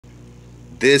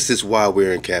This is why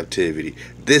we're in captivity.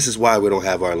 This is why we don't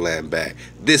have our land back.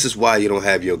 This is why you don't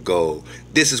have your gold.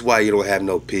 This is why you don't have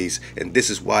no peace. And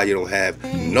this is why you don't have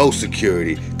no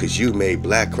security, because you made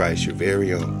Black Christ your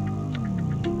very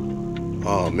own.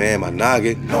 Oh man, my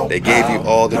noggin, they gave you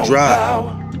all the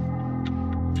drive.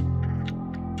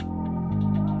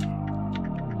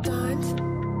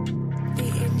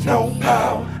 No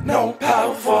power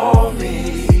for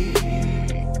me.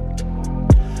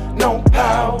 No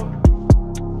power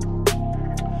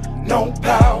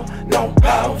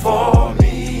for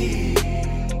me.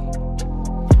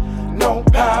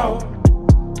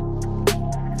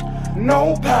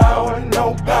 No power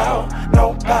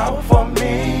for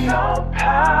me. No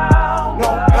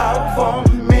power for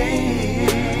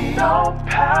me. No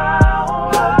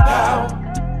power.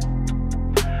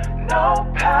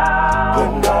 But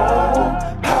no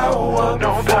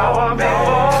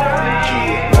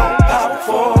power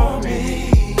for me.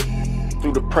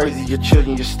 Through the praise of your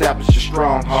children, you establish your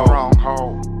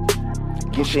stronghold.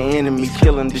 Against your enemies,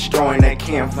 killing, destroying that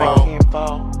kinfolk.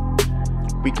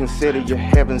 We consider your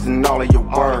heavens and all of your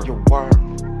word.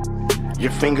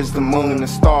 Your fingers, the moon and the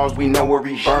stars, we know we're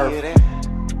rebirth.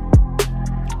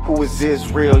 Who is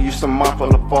Israel? You some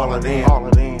mindful of all of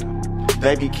them.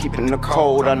 They be keeping the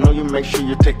cold, I know you make sure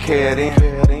you take care of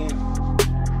them.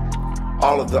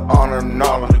 All of the honor and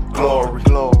all of the glory.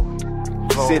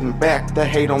 Sitting back, the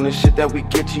hate on this shit that we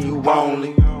get to you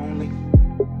only.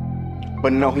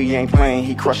 But no, he ain't playing,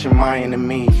 he crushing my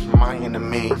enemies.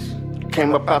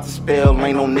 Came up out the spell,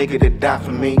 ain't no nigga that died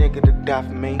for me.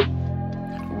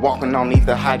 Walking on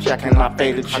either hijacking, I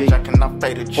faded G. Oh,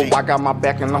 I got my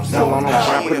back and I'm still on the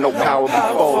ground with no power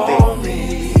before that.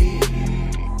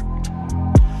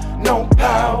 No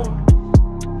power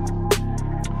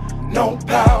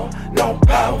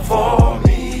for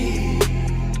me.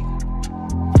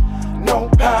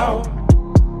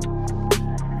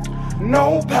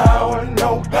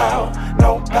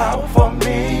 No power for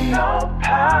me. No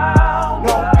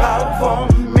power for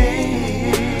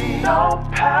me. No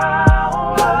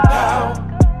power.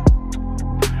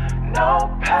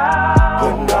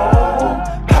 But no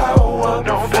power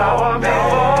for me.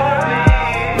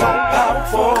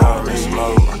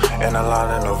 Smoke and a lot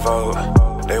in the vote.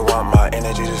 They want my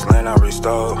energy, this land I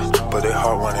restored, but they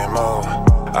heart wanting more.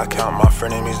 I count my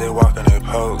frenemies, they walk and they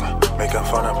poke, making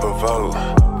fun and provoke.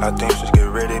 I think just get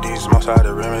rid of these, most out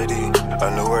of remedy. A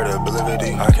new word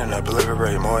ability, I can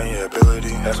obliterate more in your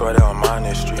ability. That's why they on mine,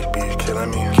 this street be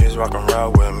killing me. Kids walking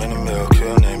around with mini meal,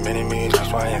 killing they mini me.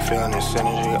 That's why I ain't feeling this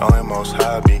energy. Only most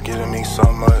high be giving me so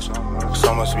much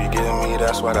be giving me.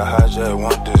 That's why the hijack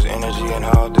want this energy and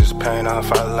all this pain. I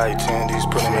fight like tendies,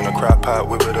 put them in a crock pot,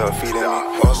 whip it up, feeding me.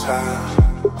 Most high,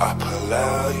 I pull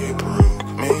out, you broke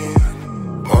me.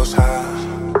 Most high,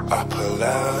 I pull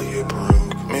out, you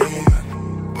broke me.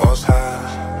 Most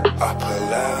high, I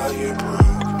pull out, you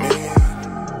broke me.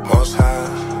 Most high,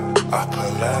 I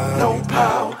pull out.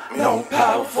 No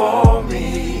power for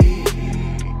me.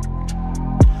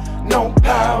 No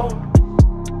power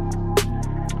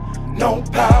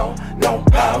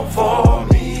for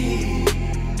me.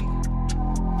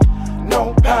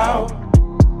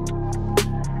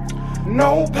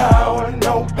 No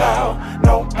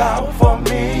power for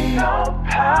me. No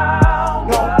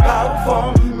power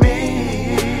for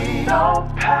me. No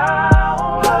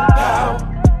power.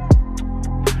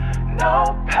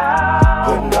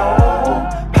 But no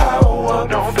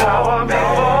power for me.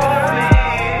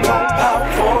 No power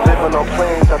for me. Living on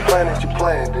planes, I planned it, you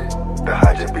planned it. The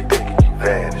high just be thinking you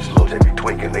vanished. Low just be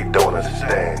tweaking, they don't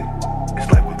understand.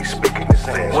 It's like we be speaking the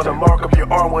same. Wanna mark up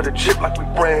your arm with a chip like we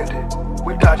branded.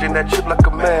 We dodging that chip like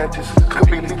a mantis. Could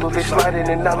be lethal, they sliding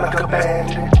and out like a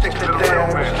bandit. Stick to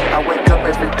damage. I wake up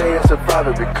every day and survive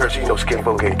every curse. You know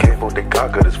skinfolk ain't kinfolk, they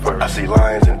conquer this first. I see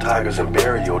lions and tigers and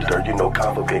burial dirt. You know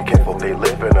confolk ain't kinfolk, they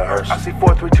live in a hearse. I see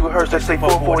 432 hertz, they say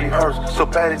 440 hertz. So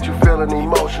bad that you feeling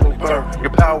emotionally burned. Your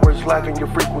power is lacking, your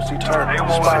frequency turned.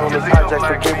 Spy on this hijack,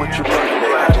 forget what you learned. They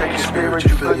hijack your spirit,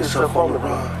 you feel yourself on the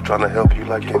run. Trying to help you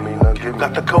like give me none, give me.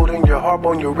 Got the code in your heart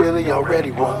on, you really already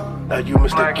won. Now you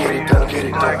must get it done, get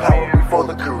it done. Power before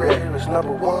the career is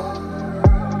number one.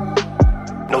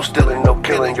 No stealing, no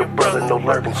killing, your brother, no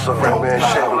lurking, son. Friend, man,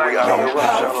 shame, we out here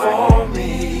power for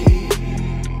me.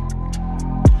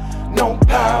 No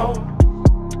power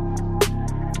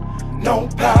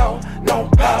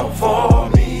for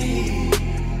me.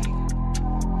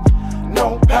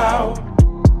 No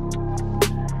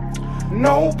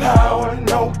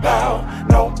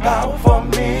power for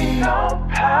me. No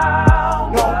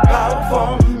power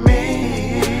for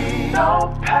me. No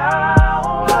power.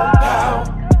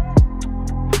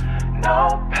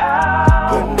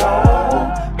 But no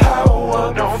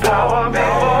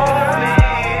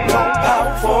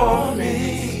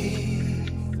me.